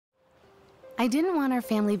I didn't want our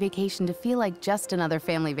family vacation to feel like just another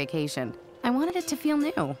family vacation. I wanted it to feel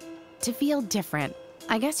new, to feel different.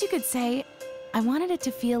 I guess you could say I wanted it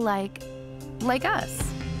to feel like us.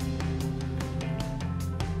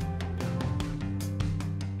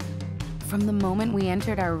 From the moment we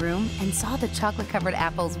entered our room and saw the chocolate-covered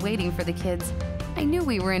apples waiting for the kids, I knew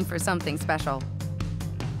we were in for something special.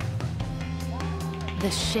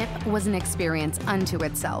 The ship was an experience unto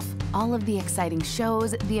itself. All of the exciting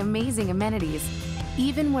shows, the amazing amenities,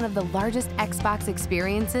 even one of the largest Xbox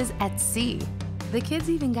experiences at sea. The kids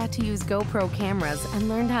even got to use GoPro cameras and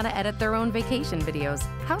learned how to edit their own vacation videos.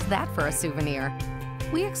 How's that for a souvenir?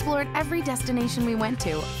 We explored every destination we went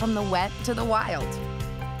to, from the wet to the wild.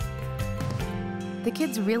 The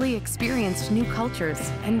kids really experienced new cultures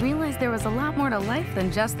and realized there was a lot more to life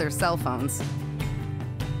than just their cell phones.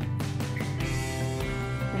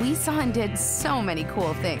 We saw and did so many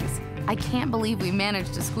cool things. I can't believe we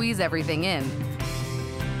managed to squeeze everything in.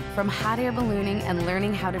 From hot air ballooning and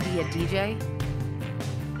learning how to be a DJ,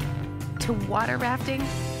 to water rafting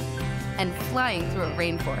and flying through a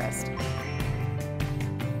rainforest.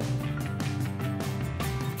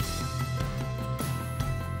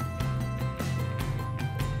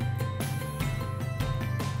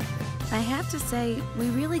 I have to say, we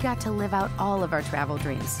really got to live out all of our travel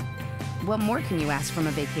dreams. What more can you ask from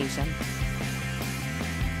a vacation?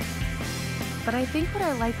 But I think what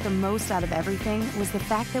I liked the most out of everything was the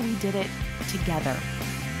fact that we did it together.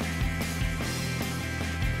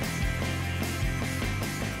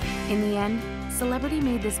 In the end, Celebrity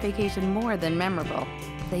made this vacation more than memorable.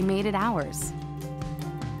 They made it ours.